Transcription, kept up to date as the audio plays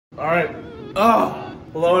All right.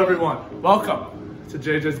 Hello everyone. Welcome to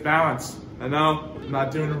JJ's Balance. I know I'm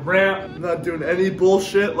not doing a rant. I'm not doing any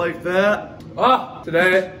bullshit like that.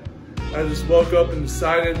 Today I just woke up and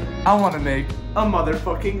decided I want to make a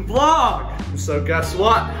motherfucking vlog. So guess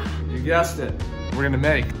what? You guessed it. We're gonna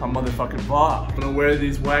make a motherfucking vlog. I'm gonna wear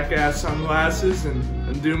these whack ass sunglasses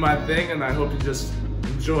and do my thing, and I hope you just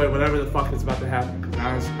enjoy whatever the fuck is about to happen. Because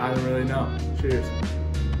honestly, I don't really know. Cheers.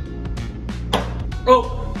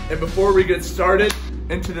 And before we get started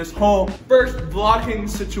into this whole first vlogging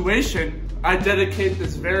situation, I dedicate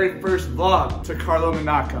this very first vlog to Carlo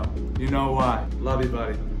Monaco. You know why. Love you,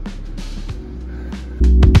 buddy.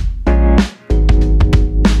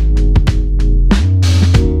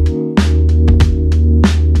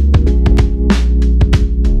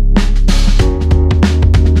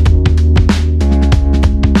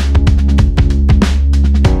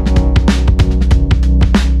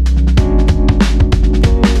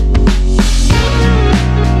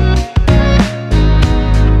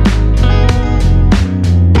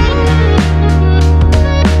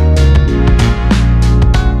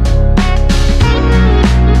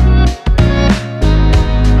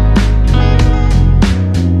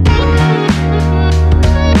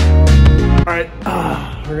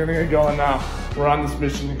 We're gonna get going now. We're on this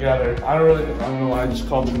mission together. I don't know why I just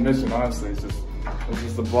called it a mission, honestly. It's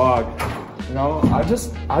just a vlog. You know, I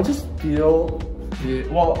just feel,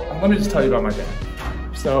 well, let me just tell you about my day.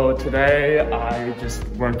 So today I just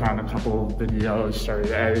worked on a couple videos,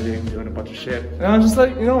 started editing, doing a bunch of shit. And I was just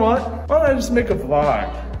like, you know what? Why don't I just make a vlog?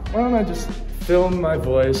 Why don't I just film my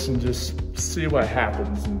voice and just see what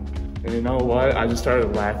happens? And you know what? I just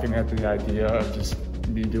started laughing at the idea of just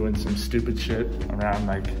me doing some stupid shit around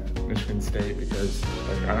like Michigan State because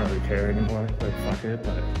like I don't really care anymore, like fuck it.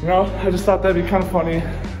 But you know, I just thought that'd be kind of funny.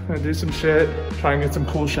 I'm gonna do some shit, try and get some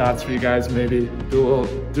cool shots for you guys, maybe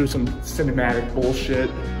do some cinematic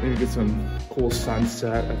bullshit, maybe get some cool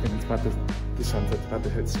sunset. I think it's about the sunset's about to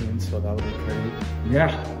hit soon, so that'll be pretty.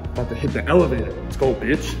 Yeah, about to hit the elevator. Let's go,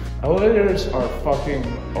 bitch. Elevators are fucking,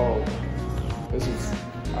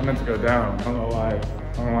 I meant to go down. I don't know why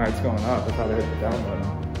it's going up. I thought I hit the down button.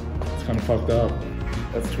 It's kind of fucked up.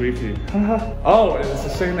 That's tweaky. Oh, and it's the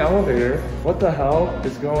same elevator. What the hell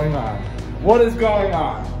is going on? What is going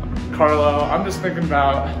on? Carlo, I'm just thinking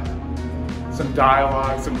about some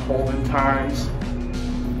dialogue, some golden times,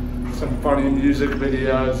 some funny music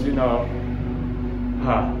videos, you know.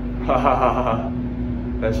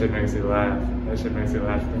 That shit makes me laugh. That shit makes me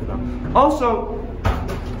laugh to think about. Also,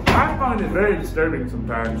 I find it very disturbing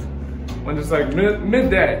sometimes when it's like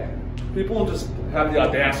midday, people just have the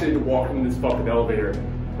audacity to walk in this fucking elevator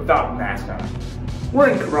without a mask on. We're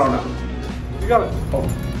in Corona. You gotta,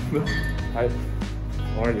 hi,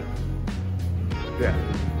 how are you? Yeah,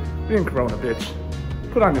 you're in Corona, bitch.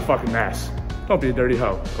 Put on your fucking mask. Don't be a dirty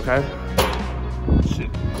hoe, okay? Shit,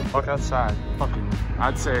 fuck outside. Fucking,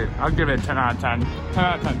 I'd give it a 10 out of 10. 10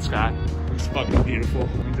 out of 10 sky. It's fucking beautiful.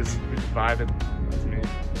 We just vibing. That's me.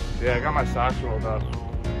 Yeah, I got my socks rolled up.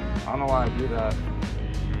 I don't know why I do that,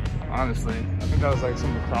 honestly. I think that was like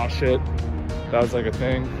some lacrosse shit. That was like a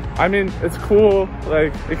thing. I mean, it's cool,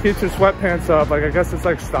 like, it keeps your sweatpants up. Like, I guess it's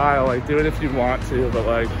like style, like, do it if you want to, but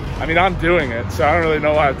like, I mean, I'm doing it, so I don't really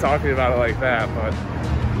know why I'm talking about it like that, but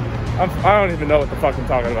I don't even know what the fuck I'm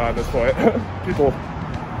talking about at this point. People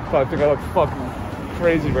probably think I look fucking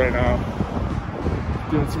crazy right now.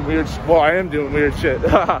 Doing some weird shit. Well, I am doing weird shit.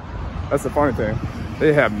 That's the funny thing.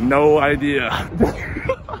 They have no idea.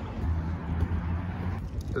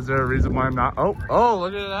 Is there a reason why I'm not? Oh,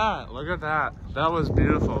 look at that. Look at that. That was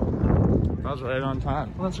beautiful. That was right on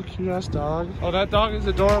time. Oh, that's a cute ass dog. Oh, that dog is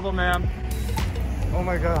adorable, man. Oh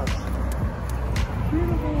my God.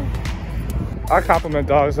 Beautiful. I compliment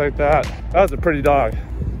dogs like that. That was a pretty dog.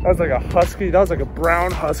 That was like a husky. That was like a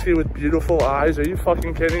brown husky with beautiful eyes. Are you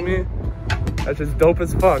fucking kidding me? That's just dope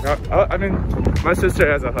as fuck. I mean, my sister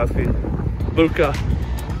has a husky. Luca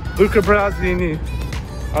Brazzini.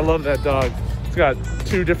 I love that dog. He's got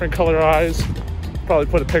 2 different color eyes. Probably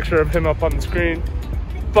put a picture of him up on the screen.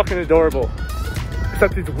 Fucking adorable.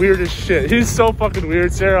 Except he's weird as shit. He's so fucking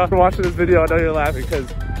weird, Sarah. After watching this video, I know you're laughing because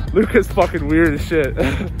Luca's fucking weird as shit.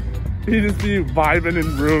 He just be vibing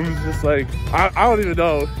in rooms, just like, I don't even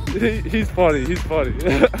know. He's funny, he's funny.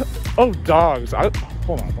 Oh, dogs.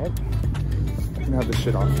 Hold on, what? I can have this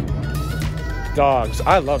shit on. Dogs,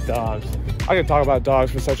 I love dogs. I could talk about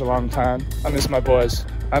dogs for such a long time. I miss my boys.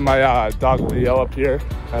 I had my dog Leo up here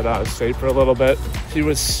at Safe for a little bit. He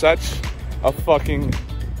was such a fucking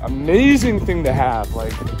amazing thing to have.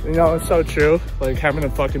 Like, you know, it's so true. Like, having a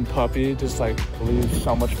fucking puppy just like relieves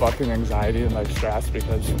so much fucking anxiety and like stress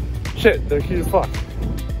because shit, they're cute as fuck.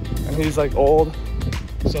 he's like old.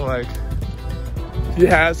 So like, he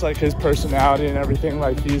has like his personality and everything.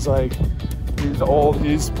 Like he's old.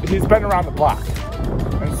 He's been around the block.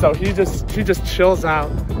 And so he just chills out.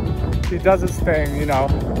 He does his thing, you know.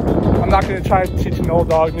 I'm not gonna try to teach an old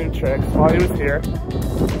dog new tricks. While he was here,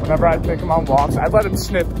 whenever I'd take him on walks, I'd let him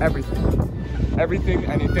sniff everything,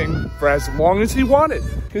 anything, for as long as he wanted.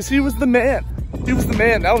 Because he was the man. He was the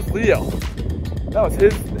man. That was Leo. That was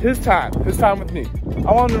his time with me.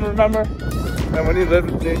 I want him to remember that when he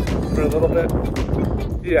lived with me for a little bit,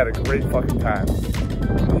 he had a great fucking time.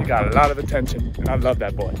 He got a lot of attention, and I love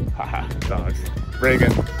that boy. Haha, dogs.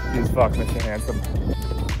 Reagan, he's fuck Mr. Handsome.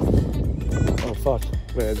 Oh fuck,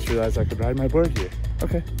 wait, I just realized I could ride my board here.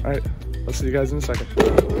 Okay, all right, I'll see you guys in a second.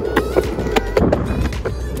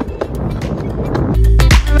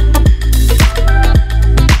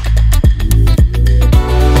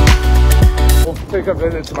 We'll take a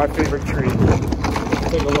visit to my favorite tree.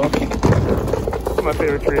 Take a look. It's my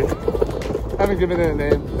favorite tree. I haven't given it a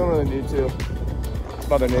name, don't really need to. It's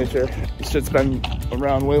Mother Nature. This shit's been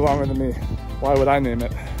around way longer than me. Why would I name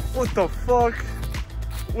it? What the fuck?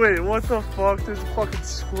 Wait, what the fuck? There's a fucking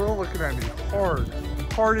squirrel looking at me.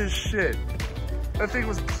 Hard as shit. That thing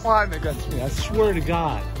was plotting against me, I swear to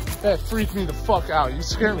God. That freaked me the fuck out. You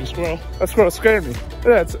scared me, squirrel. That squirrel scared me.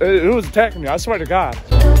 Yeah, it was attacking me, I swear to God.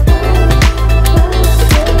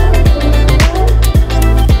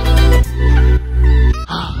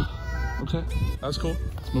 Okay, that was cool.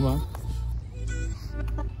 Let's move on.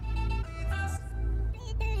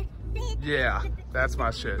 Yeah, that's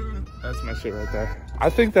my shit. That's my shit right there.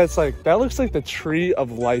 I think that's like, that looks like the tree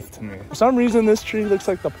of life to me. For some reason, this tree looks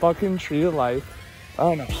like the fucking tree of life. I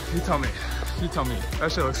don't know. You tell me. You tell me.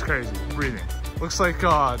 That shit looks crazy. Breathing. Looks like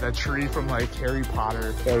that tree from like Harry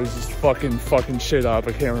Potter that was just fucking shit up.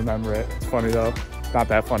 I can't remember it. It's funny though. Not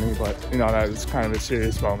that funny, but you know, that was kind of a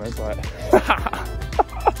serious moment, but.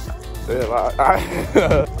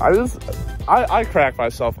 I crack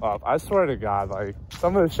myself up. I swear to God, like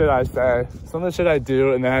some of the shit I say, some of the shit I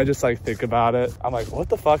do, and then I just like think about it. I'm like, what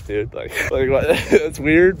the fuck, dude? Like what? It's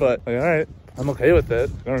weird, but like, all right, I'm okay with it.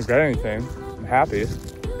 I don't regret anything. I'm happy.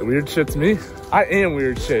 The weird shit's me. I am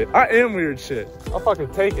weird shit. I am weird shit. I'll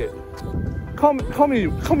fucking take it. Call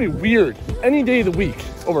me weird any day of the week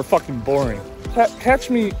over fucking boring. Catch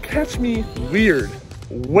me weird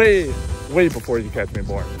way before you catch me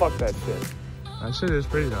boring. Fuck that shit. That shit is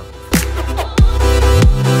pretty though.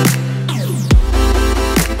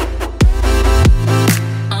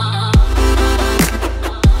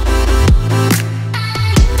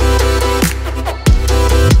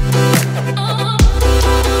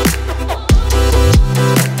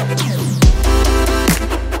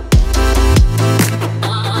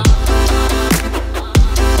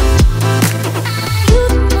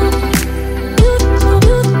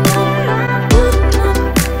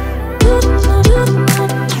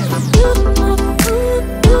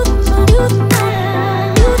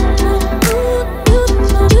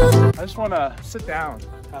 Sit down,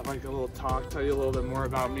 have like a little talk, tell you a little bit more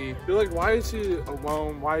about me. You're like, why is he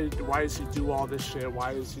alone? Why does he do all this shit?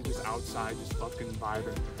 Why is he just outside just fucking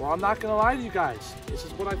vibing? Well, I'm not gonna lie to you guys. This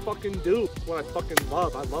is what I fucking do. It's what I fucking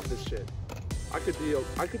love. I love this shit. I could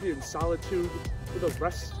be in solitude for the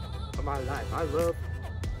rest of my life. I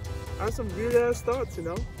have some weird ass thoughts, you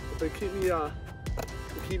know, but they keep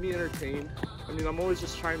me entertained. I mean, I'm always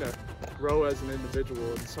just trying to grow as an individual,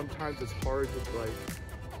 and sometimes it's hard to like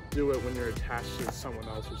do it when you're attached to someone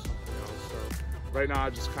else or something else. So right now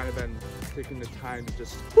I've just kind of been taking the time to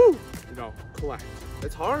just, you know, collect.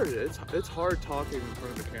 It's hard. It's hard talking in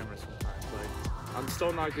front of the camera sometimes. Like I'm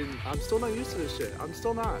still not used to this shit. I'm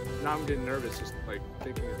still not. Now I'm getting nervous just like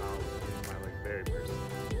thinking about my like very person.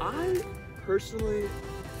 I personally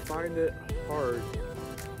find it hard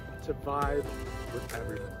to vibe with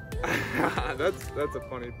everyone. that's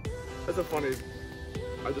a funny.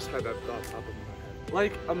 I just had that thought pop up in my head.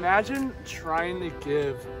 Like, imagine trying to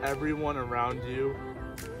give everyone around you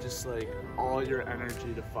just like all your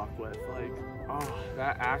energy to fuck with. Like, oh,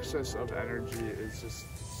 that access of energy is just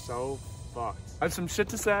so fucked. I have some shit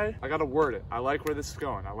to say. I gotta word it. I like where this is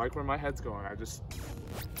going. I like where my head's going. I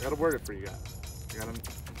gotta word it for you guys. I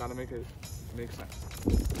gotta make it make sense.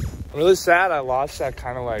 I'm really sad I lost that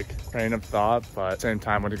kind of like train of thought, but at the same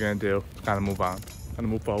time, what are you gonna do? Gotta move on. Gonna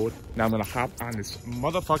move forward. Now I'm gonna hop on this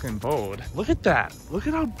motherfucking boat. Look at that. Look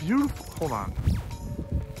at how beautiful. Hold on.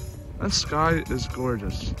 That sky is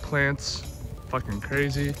gorgeous. Plants, fucking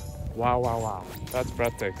crazy. Wow, wow, wow. That's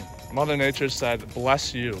breathtaking. Mother Nature said,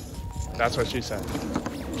 bless you. That's what she said.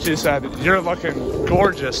 She said, you're looking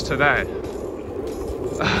gorgeous today.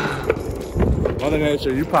 Mother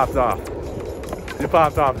Nature, you popped off. You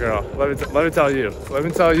popped off, girl. Let me tell you. Let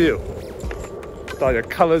me tell you. With all your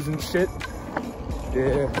colors and shit.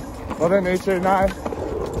 Yeah. Mother Nature and I,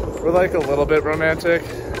 we're like a little bit romantic.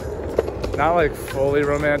 Not like fully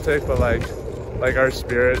romantic, but like our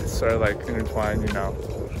spirits are like intertwined, you know.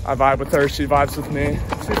 I vibe with her, she vibes with me.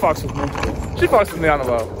 She fucks with me. She fucks with me on the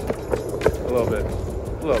low. A little bit.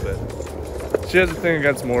 A little bit. She has a thing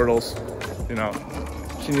against mortals, you know.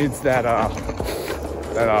 She needs that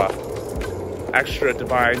extra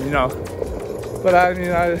divine, you know. But I mean,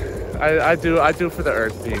 I do for the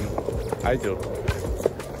earth being. I do.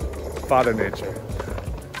 Father Nature.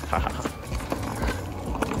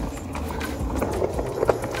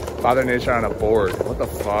 Father Nature on a board. What the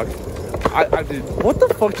fuck? I did. What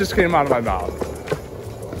the fuck just came out of my mouth?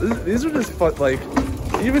 These are just fun, like,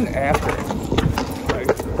 even after.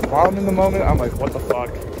 Like, while I'm in the moment, I'm like, what the fuck?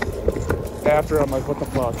 After, I'm like, what the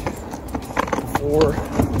fuck? Before,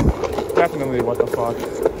 definitely what the fuck.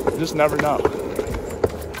 You just never know.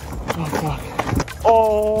 Oh, fuck.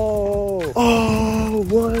 Oh! Oh,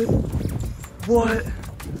 what? What?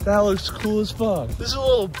 That looks cool as fuck. This is a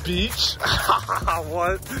little beach.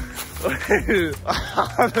 What?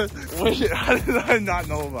 Wait, how did I not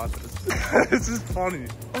know about this? This is funny.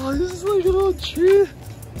 Oh, this is like a little tree.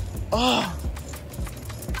 Oh,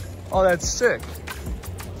 that's sick.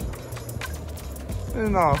 You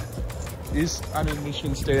know,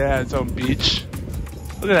 Michigan State had its own beach.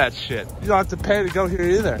 Look at that shit. You don't have to pay to go here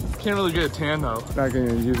either. Can't really get a tan though. Not getting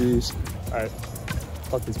any UVs. All right,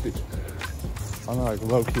 fuck this beach. I'm like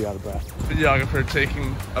low-key out of breath. Videographer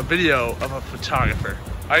taking a video of a photographer.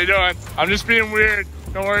 How you doing? I'm just being weird.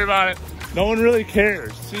 Don't worry about it. No one really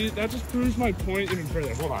cares. See, that just proves my point even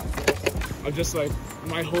further. Hold on. I'm just like,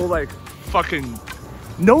 my whole like fucking,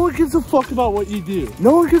 no one gives a fuck about what you do.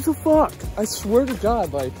 No one gives a fuck. I swear to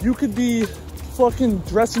God, like you could be fucking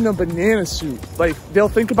dressed in a banana suit. Like they'll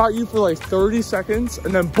think about you for like 30 seconds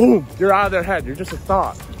and then boom, you're out of their head. You're just a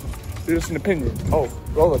thought. You're just an opinion. Oh,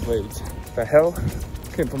 rollerblades. The hell?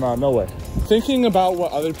 Came from out of nowhere. Thinking about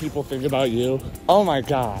what other people think about you. Oh my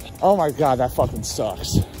God. Oh my God, that fucking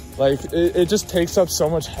sucks. Like, it just takes up so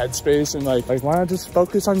much headspace and like, why not just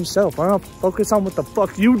focus on yourself? Why not focus on what the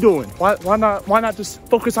fuck you doing? Why not just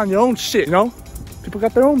focus on your own shit, you know? People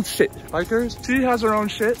got their own shit. Like hers, she has her own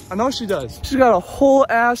shit. I know she does. She's got a whole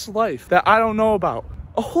ass life that I don't know about.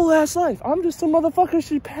 A whole ass life. I'm just a motherfucker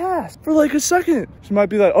she passed for like a second. She might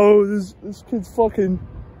be like, oh, this kid's fucking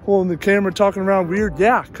holding the camera talking around weird.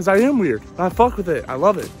 Yeah, because I am weird. I fuck with it. I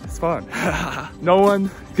love it. It's fun. No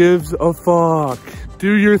one gives a fuck.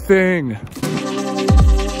 Do your thing.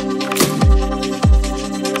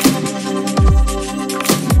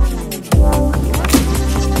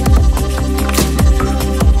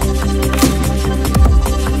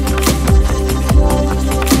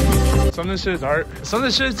 Some of this shit is art. Some of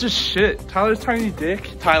this shit is just shit. Tyler's tiny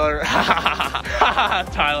dick. Tyler.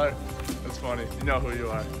 Tyler. That's funny. You know who you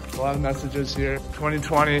are. A lot of messages here.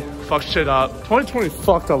 2020 fucked shit up. 2020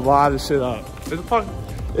 fucked a lot of shit up.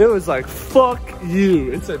 It was like, fuck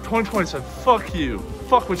you. It said, 2020 said, fuck you.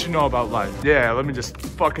 Fuck what you know about life. Yeah, let me just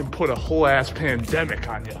fucking put a whole ass pandemic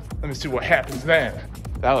on you. Let me see what happens then.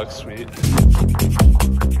 That looks sweet.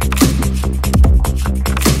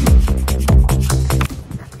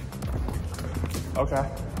 Okay.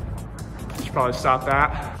 Should probably stop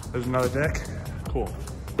that. There's another dick. Cool.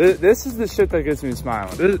 This is the shit that gets me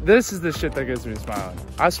smiling. This is the shit that gets me smiling.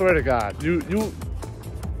 I swear to God. You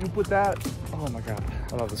put that. Oh my God.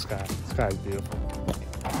 I love the sky. The sky is beautiful.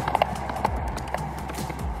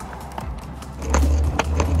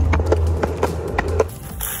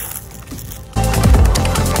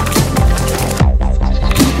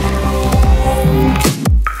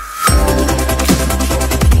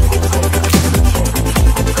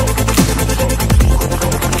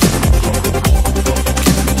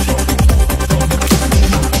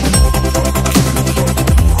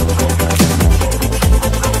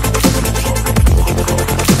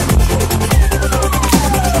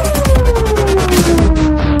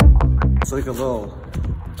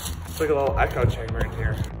 It's like a little echo chamber in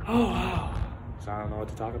here. Oh wow. So I don't know what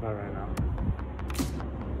to talk about right now.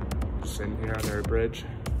 Just sitting here under a bridge,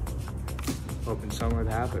 hoping something would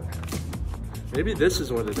happen. Maybe this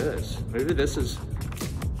is what it is. Maybe this.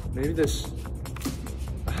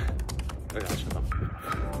 I gotta shut up.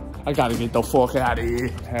 I gotta get the fuck out of here.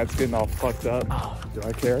 Hat's getting all fucked up. Oh, do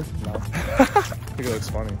I care? No. I think it looks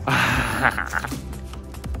funny.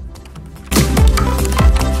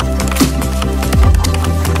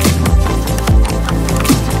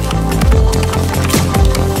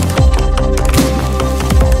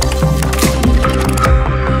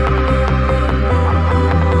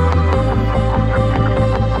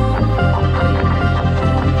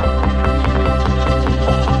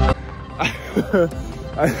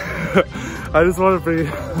 I just want to bring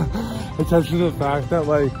attention to the fact that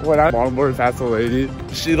like when I longboarded past the lady,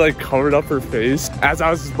 she like covered up her face as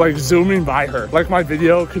I was like zooming by her. Like my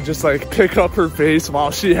video could just like pick up her face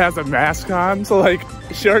while she has a mask on. So like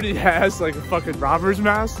she already has like a fucking robber's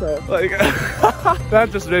mask. So, like that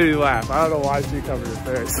just made me laugh. I don't know why she covered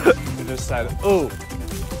her face. She just said, "Oh,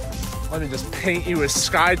 let me just paint you a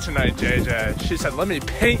sky tonight, JJ." She said, "Let me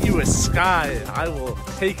paint you a sky. I will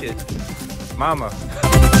take it, mama."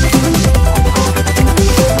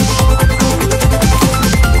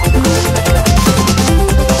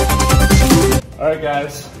 Alright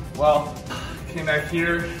guys, well, came back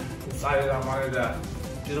here, decided I wanted to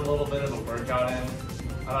get a little bit of a workout in.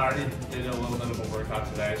 I already did a little bit of a workout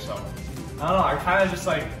today, so I don't know, I kind of just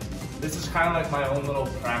like, this is kind of like my own little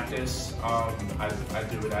practice. I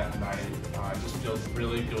do it at night. It just feels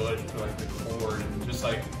really good for like the core and just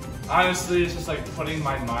like, honestly, it's just like putting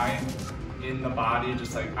my mind in the body,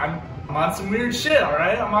 just like, I'm on some weird shit,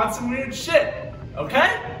 alright? I'm on some weird shit,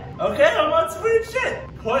 okay? Okay, I'm on some weird shit.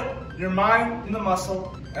 Put your mind in the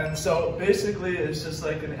muscle, and so basically it's just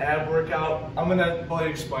like an ab workout. I'm gonna fully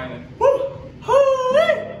explain it. Woo!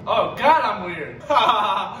 Oh God, I'm weird.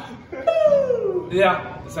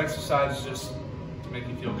 Yeah, this exercise is just to make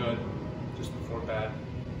you feel good, just before bed.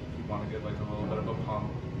 You want to get like a little bit of a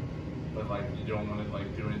pump, but like you don't want to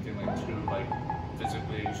like do anything like too like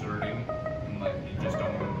physically exerting, and like you just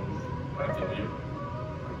don't want to move. I feel you.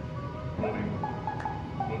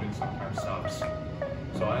 Moving sometimes sucks.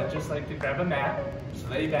 So I just like to grab a mat, just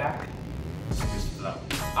lay back, just flow.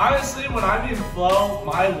 Honestly, when I'm in flow,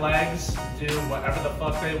 my legs do whatever the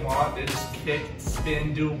fuck they want. They just kick,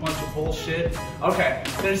 spin, do a bunch of bullshit. Okay,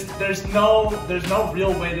 there's no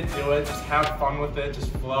real way to do it. Just have fun with it,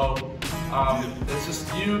 just flow. It's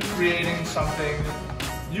just you creating something,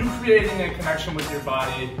 you creating a connection with your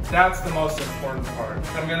body. That's the most important part.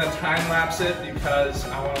 I'm gonna time lapse it because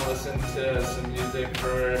I want to listen to some music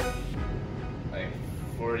for like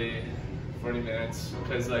 40 minutes,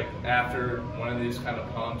 because like after one of these kind of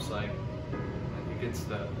pumps, like it gets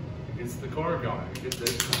the core going. It gets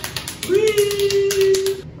this.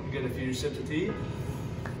 Whee! Let me get a few sips of tea.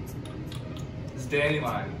 It's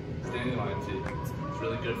dandelion tea. It's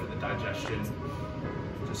really good for the digestion.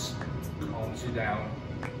 Just calms you down.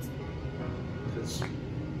 Because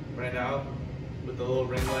right now, with the little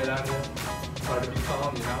ring light on you, it's hard to be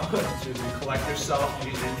calm, you know? So you collect yourself,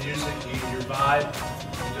 you get your music, you get your vibe,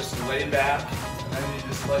 you just lay back, and then you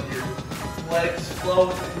just let your legs flow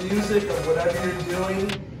with the music or whatever you're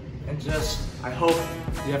doing, and just, I hope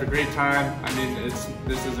you have a great time. I mean, this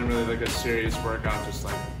isn't really like a serious workout, just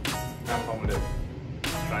like, have fun with it.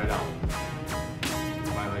 Try it out.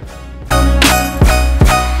 I like that.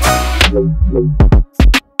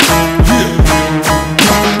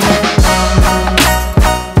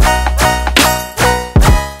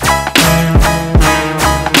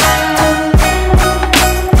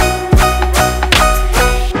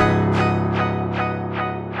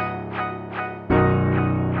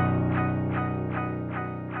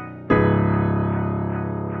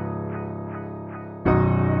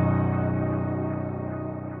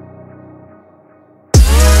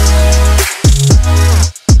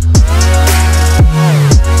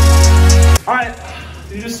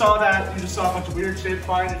 You just saw that. You just saw a bunch of weird shit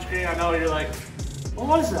flying on your screen. I know you're like, well,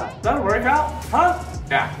 what is that? Is that a workout? Huh?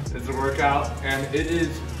 Yeah, it's a workout, and it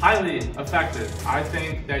is highly effective. I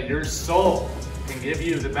think that your soul can give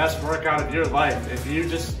you the best workout of your life. If you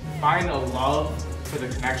just find a love for the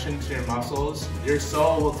connection to your muscles, your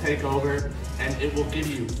soul will take over, and it will give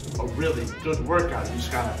you a really good workout. You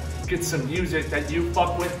just gotta get some music that you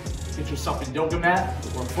fuck with. Get yourself a yoga mat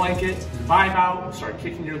or a blanket, vibe out, start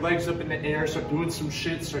kicking your legs up in the air, start doing some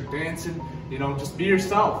shit, start dancing, you know, just be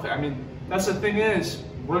yourself. I mean, that's the thing is,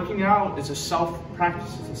 working out is a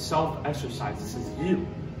self-practice, it's a self-exercise, this is you.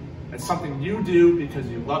 It's something you do because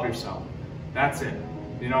you love yourself. That's it.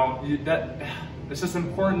 You know, it's just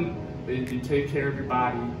important that you take care of your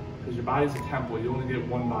body, because your body's a temple, you only get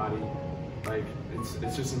one body. Like, it's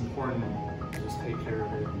just important to just take care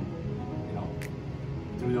of it.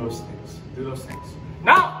 Do those things.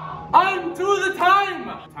 Now, on to the time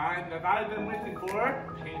that I've been waiting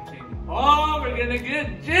for, painting. Oh, we're gonna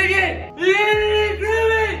get jiggy! We're gonna get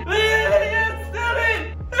groovy! We're gonna get stupid!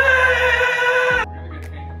 We're gonna get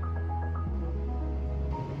painting.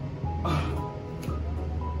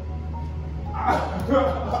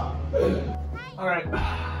 All right,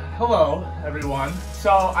 hello everyone.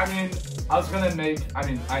 So, I am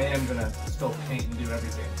gonna still paint and do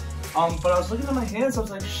everything. But I was looking at my hands, I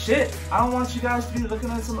was like, shit, I don't want you guys to be looking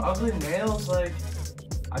at some ugly nails, like,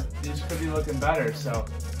 these could be looking better, so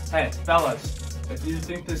Hey, fellas, if you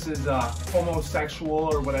think this is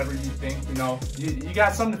homosexual or whatever you think, you know, you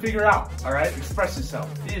got something to figure out, all right? Express yourself.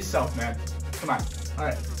 Be yourself, man. Come on. All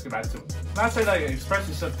right, let's get back to it. I'm not saying like express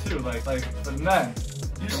yourself too, like for men.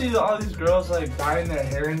 You see all these girls like dyeing their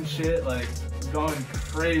hair and shit, like going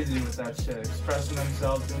crazy with that shit, expressing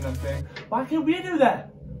themselves, doing their thing. Why can't we do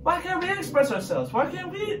that? Why can't we express ourselves? Why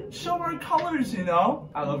can't we show our colors, you know?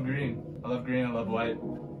 I love green. I love green, I love white.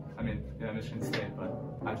 I mean, yeah, Michigan State, but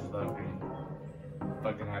I just love green.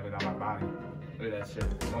 Fucking have it on my body. Look at that shit.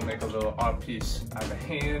 We'll make a little art piece out of the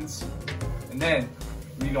hands. And then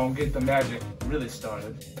we gonna get the magic really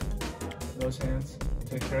started. Those hands.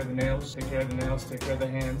 Take care of the nails, take care of the nails, take care of the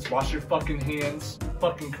hands. Wash your fucking hands.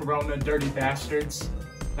 Fucking Corona dirty bastards.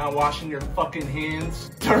 Not washing your fucking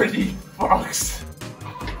hands. Dirty fucks.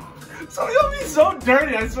 Some of y'all be so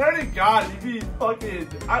dirty, I swear to God, you be fucking,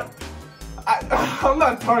 I'm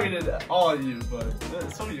not targeted at all of you,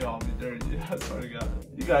 but some of y'all be dirty, I swear to God.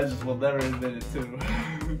 You guys just will never admit it too.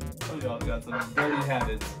 Some of y'all got some dirty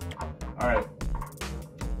habits. Alright,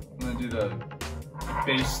 I'm gonna do the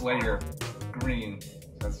base layer green.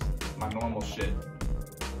 That's my normal shit.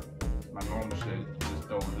 My normal shit, just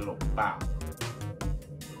go a little bow.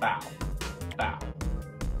 Bow. Bow.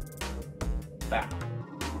 Bow.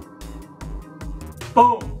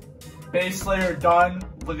 Boom! Base layer done.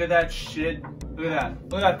 Look at that shit. Look at that.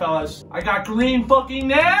 Look at that, fellas. I got green fucking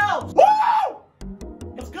nails! Woo!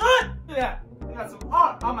 It's good! Look at that. I got some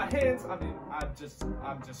art on my hands. I mean, I'm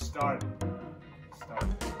just starting.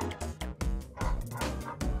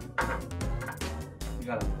 We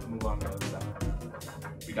gotta move on to the other side.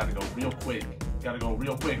 We gotta go real quick. We gotta go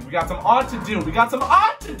real quick. We got some art to do. We got some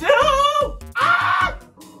art to do! Ah!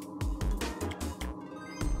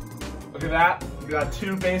 Look at that. We got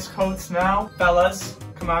 2 base coats now. Fellas,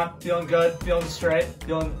 come on. Feeling good, feeling straight,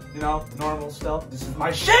 feeling, you know, normal stuff. This is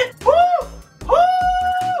my shit! Woo!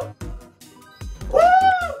 Woo! Woo!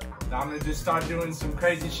 Now I'm gonna just start doing some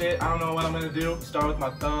crazy shit. I don't know what I'm gonna do. Start with my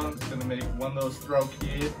thumb. Just gonna make one of those throw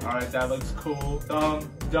keys. Alright, that looks cool.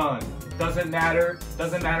 Thumb, done. Doesn't matter.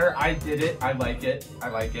 Doesn't matter. I did it. I like it. I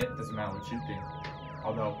like it. Doesn't matter what you think.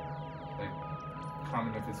 Although, like,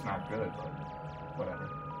 comment if it's not good, but whatever.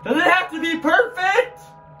 Does it have to be perfect?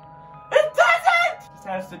 It doesn't! It just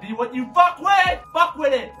has to be what you fuck with! Fuck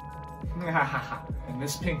with it! And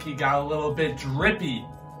this pinky got a little bit drippy.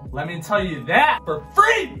 Let me tell you that for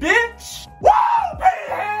free, bitch! Woo! Paint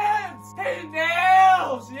hands! Paint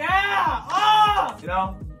nails! Yeah! Oh! You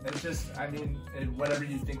know, it's just, I mean, whatever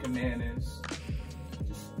you think a man is,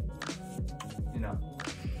 just, you know,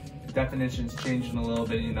 the definition's changing a little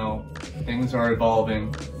bit, you know, things are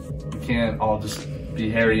evolving. You can't all just be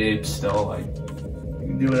hairy apes still, like, you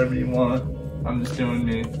can do whatever you want. I'm just doing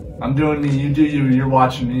me. I'm doing me, you do you, you're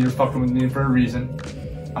watching me, you're fucking with me for a reason.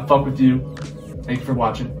 I fuck with you. Thank you for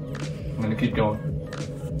watching. I'm gonna keep going.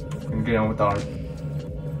 I'm gonna get on with the art.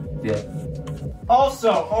 Yeah.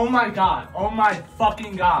 Also, oh my God, oh my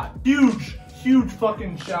fucking God. Huge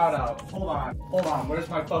fucking shout out. Hold on, where's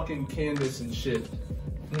my fucking canvas and shit?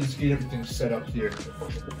 Let's get everything set up here.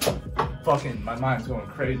 Fucking, my mind's going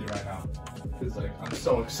crazy right now. Cause like, I'm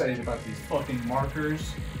so excited about these fucking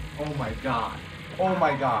markers. Oh my God. Oh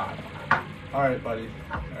my God. All right, buddy.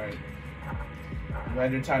 All right. You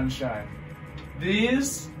had your time to shine.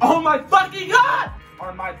 These, oh my fucking God,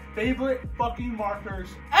 are my favorite fucking markers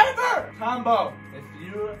ever. Combo, if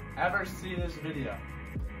you ever see this video,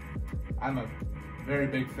 I'm a very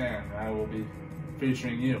big fan, and I will be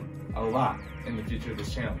featuring you a lot in the future of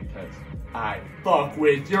this channel because I fuck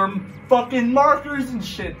with your fucking markers and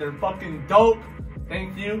shit. They're fucking dope.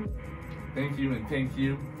 Thank you, and thank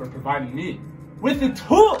you for providing me with the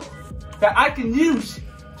tool that I can use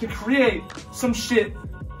to create some shit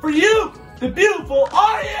for you, the beautiful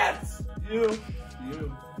audience. You.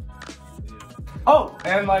 Oh,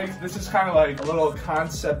 and like, this is kind of like a little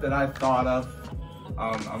concept that I thought of.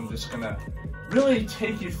 I'm just gonna really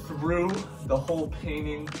take you through the whole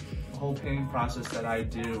painting process that I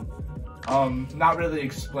do. Not really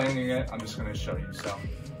explaining it, I'm just gonna show you. So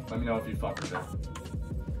let me know if you fuck with it.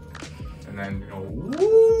 And then go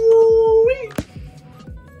woo-wee.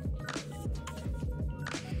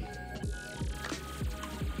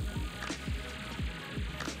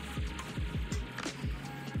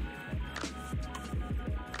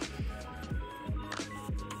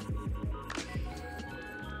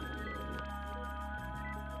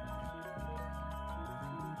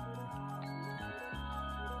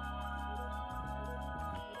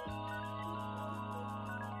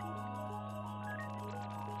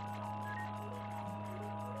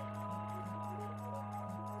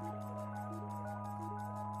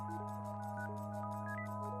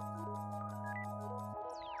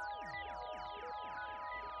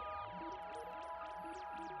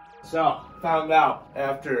 So, found out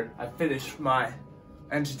after I finished my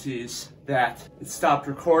entities that it stopped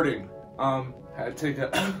recording. Had to take a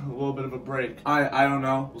little bit of a break. I don't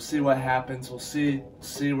know. We'll see what happens. We'll see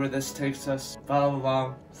where this takes us. Follow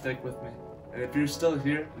along. Stick with me. And if you're still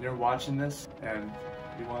here and you're watching this and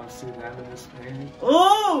you want to see them in this painting,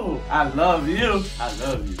 oh, I love you. I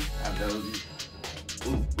love you. I love you.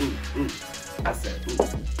 Ooh, ooh, ooh. I said ooh,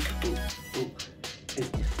 ooh, ooh. Hey.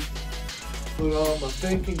 Put on my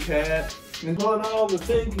thinking cap. Put on the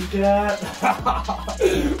thinking cap.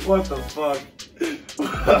 What the fuck?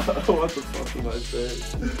 What the fuck am I saying?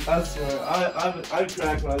 I swear, I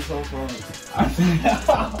crack myself on.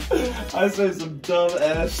 I say some dumb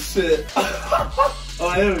ass shit.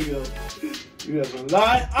 Oh, here we go. We have a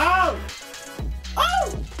line. Oh!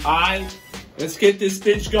 Oh! Alright, let's get this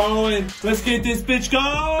bitch going. Let's get this bitch going.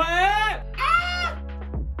 Ah!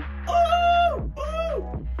 Oh!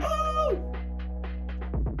 Oh! Oh!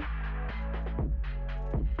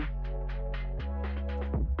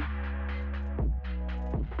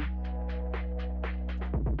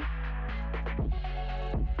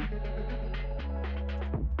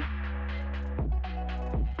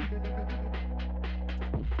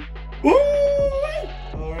 Woo!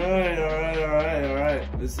 Alright.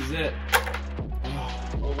 This is it.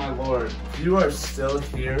 Oh my lord. If you are still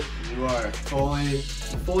here, you are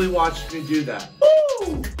fully watching me do that.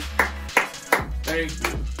 Woo! Thank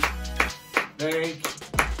you. Thank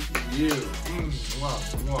you. Mwah,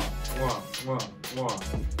 mwah, mwah, mwah, mwah.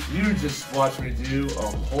 You just watched me do a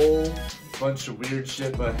whole bunch of weird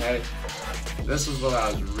shit, but hey, this is what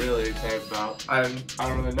I was really excited about. I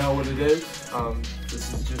don't really know what it is.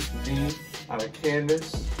 This is just me on a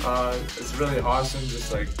canvas. It's really awesome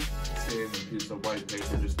just like seeing a piece of white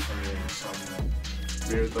paper just turn into something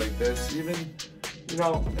weird like this. Even, you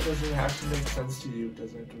know, it doesn't have to make sense to you. It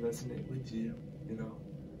doesn't have to resonate with you, you know,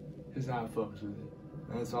 because I fucks with it.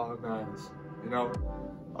 That's all that matters, you know.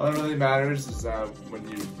 All that really matters is that when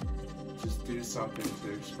you just do something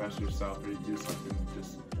to express yourself, or you do something to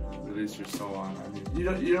just release your soul on. I mean,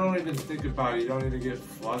 you don't even think about it. You don't even get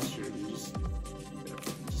flustered. You just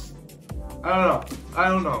I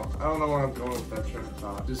don't know where I'm going with that train of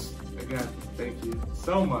thought. Just again, thank you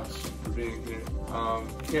so much for being here.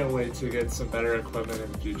 Can't wait to get some better equipment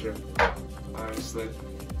in the future. Honestly,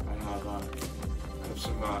 I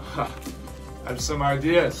have some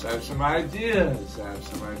ideas.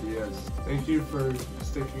 Thank you for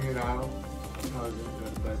sticking it out. I'm probably gonna go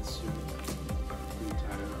to bed soon. Pretty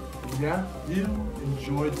tired. And yeah, you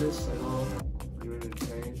enjoyed this at all. You're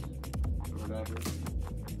entertained or whatever.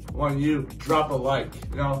 I want you to drop a like.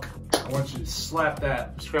 You know, I want you to slap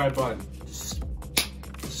that subscribe button. Just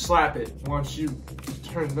slap it. I want you to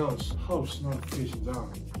turn those post notifications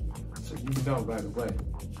on so you know right away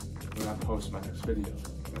when I post my next video.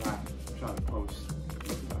 And I try to post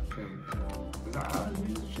my thing.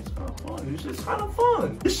 This shit's kind of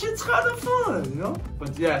fun. This shit's kind of fun, you know?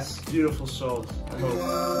 But yes, beautiful souls. I hope you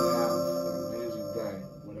have